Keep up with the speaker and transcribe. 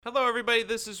Hello, everybody.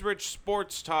 This is Rich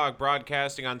Sports Talk,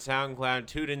 broadcasting on SoundCloud,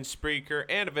 TuneIn, Spreaker,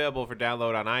 and available for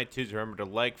download on iTunes. Remember to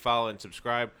like, follow, and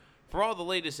subscribe for all the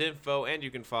latest info. And you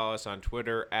can follow us on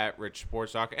Twitter at Rich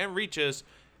Sports Talk and reach us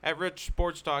at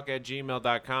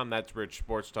richsportstalk@gmail.com. That's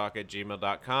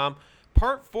richsportstalk@gmail.com.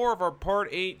 Part 4 of our Part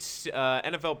 8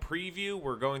 NFL preview.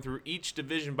 We're going through each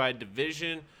division by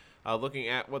division, looking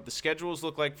at what the schedules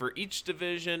look like for each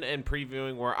division and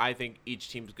previewing where I think each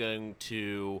team's going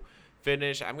to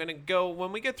finish. I'm going to go,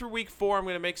 when we get through week 4, I'm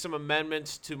going to make some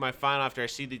amendments to my final after I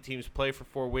see the teams play for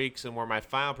 4 weeks and where my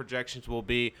final projections will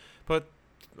be. But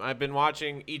I've been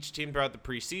watching each team throughout the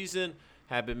preseason,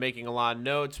 have been making a lot of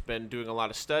notes, been doing a lot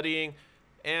of studying,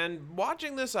 and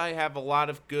watching this, I have a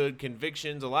lot of good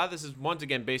convictions. A lot of this is, once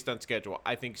again, based on schedule.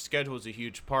 I think schedule is a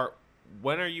huge part.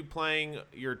 When are you playing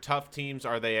your tough teams?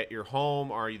 Are they at your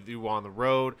home? Are you on the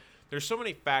road? There's so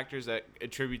many factors that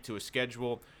attribute to a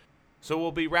schedule. So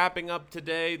we'll be wrapping up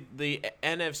today the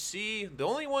NFC. The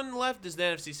only one left is the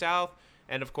NFC South,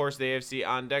 and of course the AFC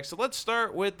on deck. So let's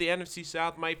start with the NFC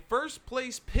South. My first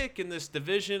place pick in this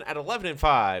division at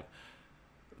 11-5,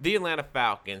 the Atlanta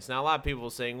Falcons. Now a lot of people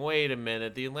are saying, wait a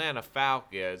minute, the Atlanta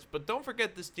Falcons. But don't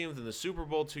forget this team was in the Super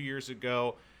Bowl 2 years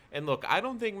ago. And look, I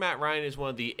don't think Matt Ryan is one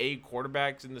of the A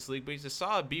quarterbacks in this league, but he's a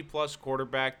solid B-plus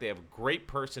quarterback. They have great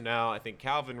personnel. I think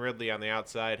Calvin Ridley on the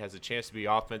outside has a chance to be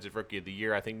Offensive Rookie of the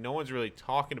Year. I think no one's really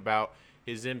talking about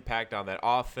his impact on that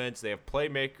offense. They have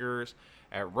playmakers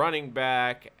at running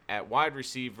back, at wide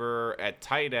receiver, at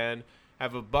tight end,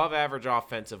 have above-average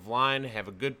offensive line, have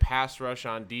a good pass rush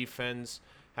on defense,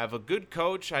 have a good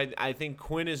coach. I think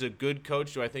Quinn is a good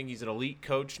coach. Do I think he's an elite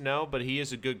coach? No, but he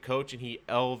is a good coach, and he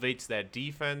elevates that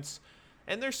defense.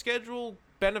 And their schedule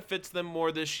benefits them more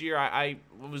this year. I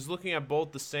was looking at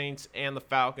both the Saints and the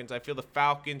Falcons. I feel the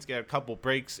Falcons get a couple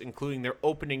breaks, including their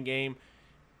opening game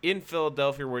in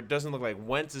Philadelphia, where it doesn't look like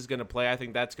Wentz is going to play. I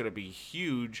think that's going to be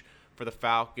huge for the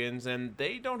Falcons, and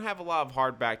they don't have a lot of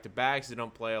hard back-to-backs. They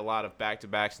don't play a lot of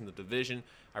back-to-backs in the division.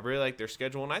 I really like their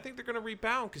schedule, and I think they're going to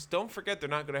rebound because don't forget they're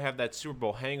not going to have that Super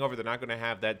Bowl hangover. They're not going to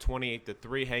have that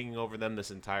 28-3 hanging over them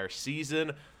this entire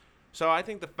season. So I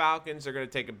think the Falcons are going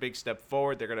to take a big step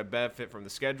forward. They're going to benefit from the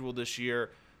schedule this year.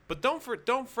 But don't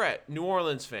fret, New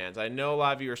Orleans fans. I know a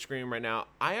lot of you are screaming right now.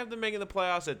 I have them making the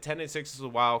playoffs at 10-6 as a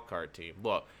wild card team.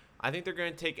 Look, I think they're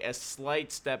going to take a slight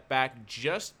step back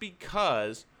just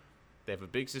because they have a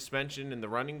big suspension in the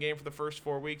running game for the first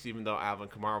 4 weeks, even though Alvin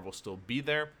Kamara will still be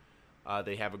there.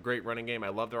 They have a great running game. I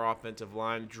love their offensive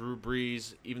line. Drew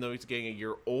Brees, even though he's getting a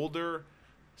year older,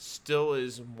 still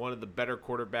is one of the better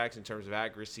quarterbacks in terms of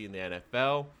accuracy in the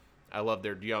NFL. I love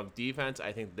their young defense.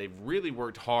 I think they've really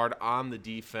worked hard on the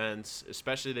defense,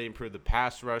 especially they improved the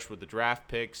pass rush with the draft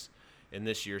picks in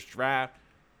this year's draft.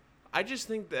 I just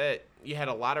think that you had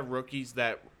a lot of rookies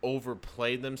that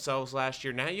overplayed themselves last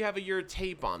year. Now you have a year of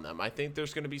tape on them. I think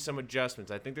there's going to be some adjustments.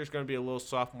 I think there's going to be a little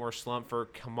sophomore slump for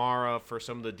Kamara, for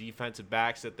some of the defensive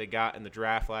backs that they got in the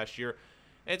draft last year.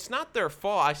 And it's not their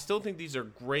fault. I still think these are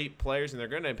great players, and they're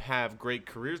going to have great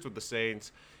careers with the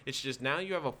Saints. It's just now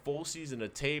you have a full season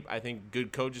of tape. I think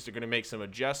good coaches are going to make some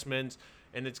adjustments,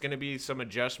 and it's going to be some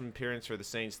adjustment periods for the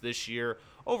Saints this year.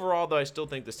 Overall, though, I still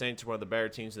think the Saints are one of the better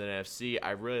teams in the NFC.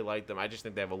 I really like them. I just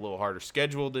think they have a little harder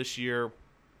schedule this year.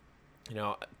 You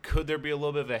know, could there be a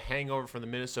little bit of a hangover from the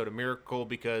Minnesota Miracle?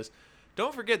 Because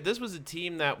don't forget, this was a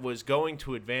team that was going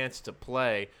to advance to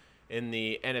play in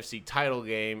the NFC title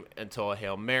game until a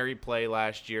Hail Mary play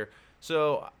last year.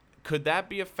 So could that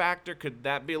be a factor? Could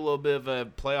that be a little bit of a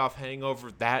playoff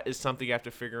hangover? That is something you have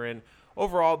to figure in.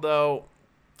 Overall, though,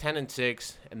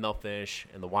 10-6, and they'll finish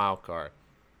in the wild card.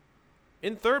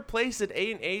 In third place at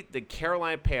 8-8, the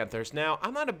Carolina Panthers. Now,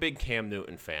 I'm not a big Cam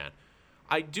Newton fan.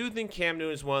 I do think Cam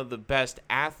Newton is one of the best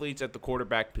athletes at the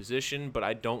quarterback position, but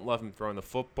I don't love him throwing the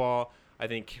football. I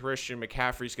think Christian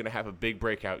McCaffrey is going to have a big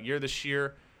breakout year this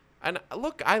year. And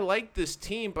look, I like this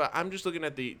team, but I'm just looking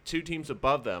at the two teams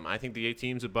above them. I think the 8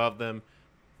 teams above them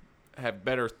have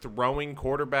better throwing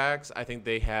quarterbacks. I think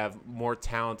they have more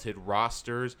talented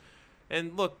rosters.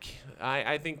 And look,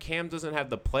 I think Cam doesn't have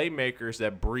the playmakers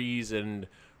that Breeze and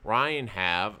Ryan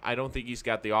have. I don't think he's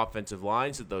got the offensive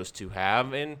lines that those two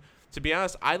have. And to be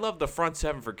honest, I love the front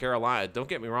seven for Carolina. Don't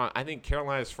get me wrong. I think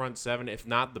Carolina's front seven, if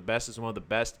not the best, is one of the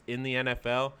best in the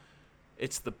NFL.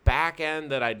 It's the back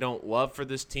end that I don't love for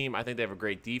this team. I think they have a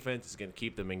great defense. It's going to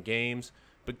keep them in games.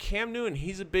 But Cam Newton,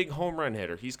 he's a big home run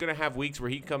hitter. He's going to have weeks where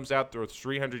he comes out, throws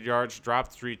 300 yards,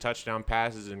 drops 3 touchdown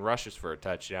passes, and rushes for a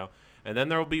touchdown. And then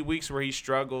there will be weeks where he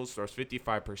struggles, throws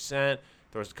 55%,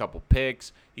 throws a couple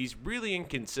picks. He's really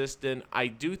inconsistent. I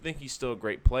do think he's still a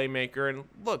great playmaker. And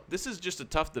look, this is just a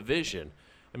tough division.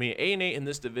 I mean, 8-8 in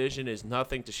this division is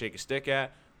nothing to shake a stick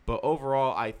at. But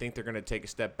overall, I think they're going to take a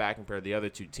step back compared to the other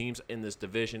two teams in this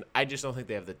division. I just don't think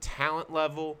they have the talent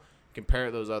level compared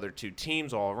to those other two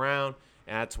teams all around.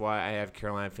 And that's why I have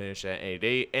Carolina finish at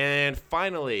 8-8. And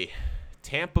finally,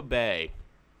 Tampa Bay,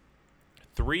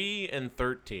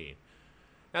 3-13.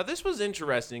 Now, this was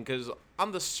interesting because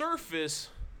on the surface,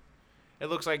 it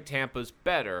looks like Tampa's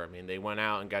better. I mean, they went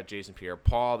out and got Jason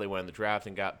Pierre-Paul. They went in the draft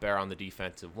and got Bear on the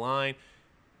defensive line.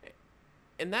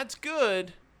 And that's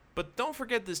good. But don't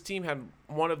forget this team had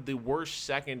one of the worst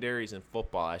secondaries in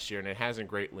football last year, and it hasn't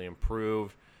greatly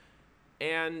improved.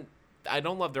 And I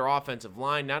don't love their offensive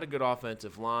line. Not a good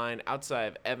offensive line. Outside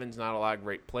of Evans, not a lot of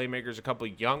great playmakers. A couple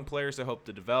of young players I hope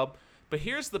to develop. But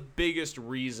here's the biggest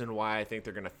reason why I think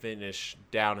they're going to finish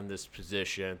down in this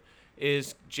position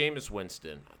is Jameis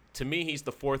Winston. To me, he's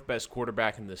the fourth best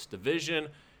quarterback in this division.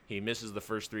 He misses the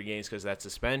first 3 games because of that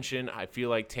suspension. I feel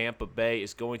like Tampa Bay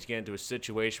is going to get into a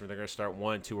situation where they're going to start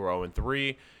 1-2 or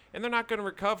 0-3, and they're not going to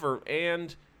recover.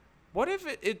 And what if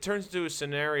it turns into a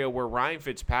scenario where Ryan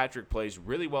Fitzpatrick plays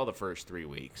really well the first 3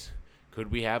 weeks? Could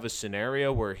we have a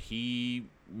scenario where he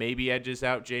maybe edges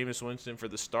out Jameis Winston for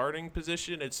the starting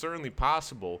position? It's certainly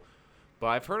possible. But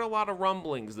I've heard a lot of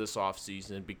rumblings this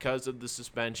offseason because of the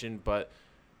suspension. But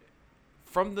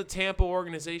from the Tampa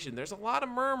organization, there's a lot of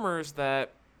murmurs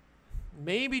that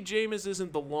maybe Jameis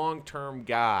isn't the long-term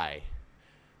guy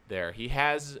there. He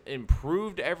has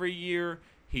improved every year.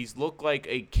 He's looked like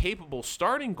a capable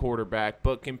starting quarterback,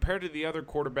 but compared to the other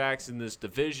quarterbacks in this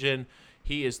division,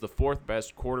 he is the 4th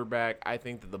best quarterback. I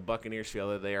think that the Buccaneers feel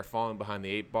that they are falling behind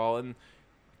the 8 ball. And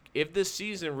if this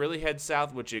season really heads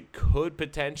south, which it could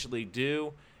potentially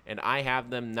do, and I have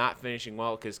them not finishing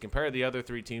well, because compared to the other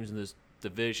 3 teams in this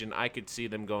division, I could see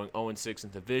them going 0-6 in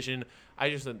division. I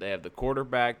just think they have the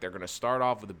quarterback. They're going to start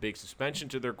off with a big suspension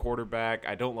to their quarterback.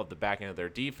 I don't love the back end of their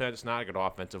defense. Not a good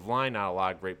offensive line. Not a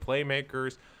lot of great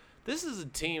playmakers. This is a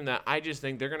team that I just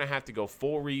think they're going to have to go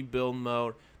full rebuild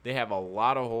mode. They have a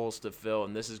lot of holes to fill,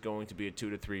 and this is going to be a 2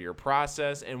 to 3 year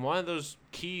process. And one of those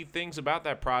key things about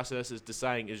that process is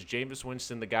deciding, is Jameis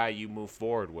Winston the guy you move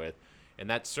forward with? And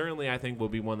that certainly, I think, will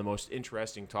be one of the most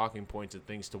interesting talking points and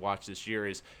things to watch this year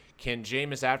is, can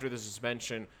Jameis, after the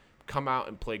suspension, come out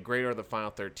and play great over the final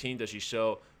 13? Does he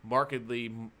show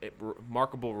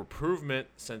remarkable improvement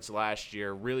since last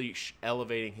year, really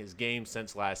elevating his game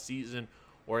since last season?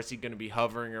 Or is he going to be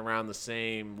hovering around the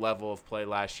same level of play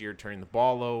last year, turning the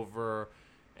ball over?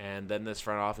 And then this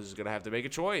front office is going to have to make a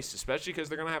choice, especially because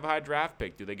they're going to have a high draft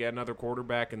pick. Do they get another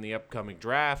quarterback in the upcoming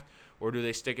draft, or do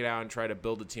they stick it out and try to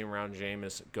build a team around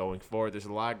Jameis going forward? There's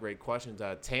a lot of great questions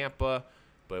out of Tampa,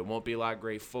 but it won't be a lot of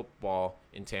great football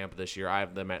in Tampa this year. I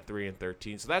have them at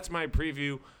 3-13. So that's my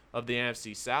preview of the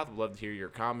NFC South. I'd love to hear your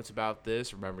comments about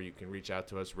this. Remember, you can reach out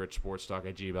to us,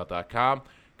 richsportstalk@gmail.com.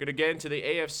 Going to get into the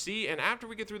AFC, and after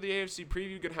we get through the AFC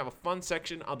preview, going to have a fun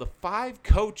section of the 5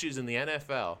 coaches in the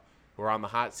NFL who are on the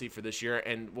hot seat for this year,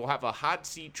 and we'll have a hot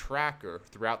seat tracker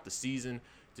throughout the season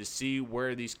to see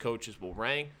where these coaches will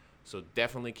rank. So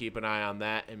definitely keep an eye on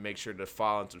that, and make sure to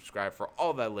follow and subscribe for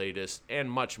all that latest and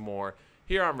much more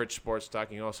here on Rich Sports Talk.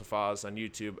 You can also follow us on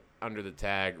YouTube under the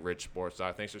tag Rich Sports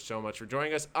Talk. Thanks so much for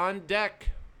joining us on deck.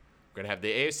 We're going to have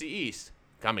the AFC East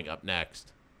coming up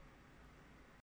next.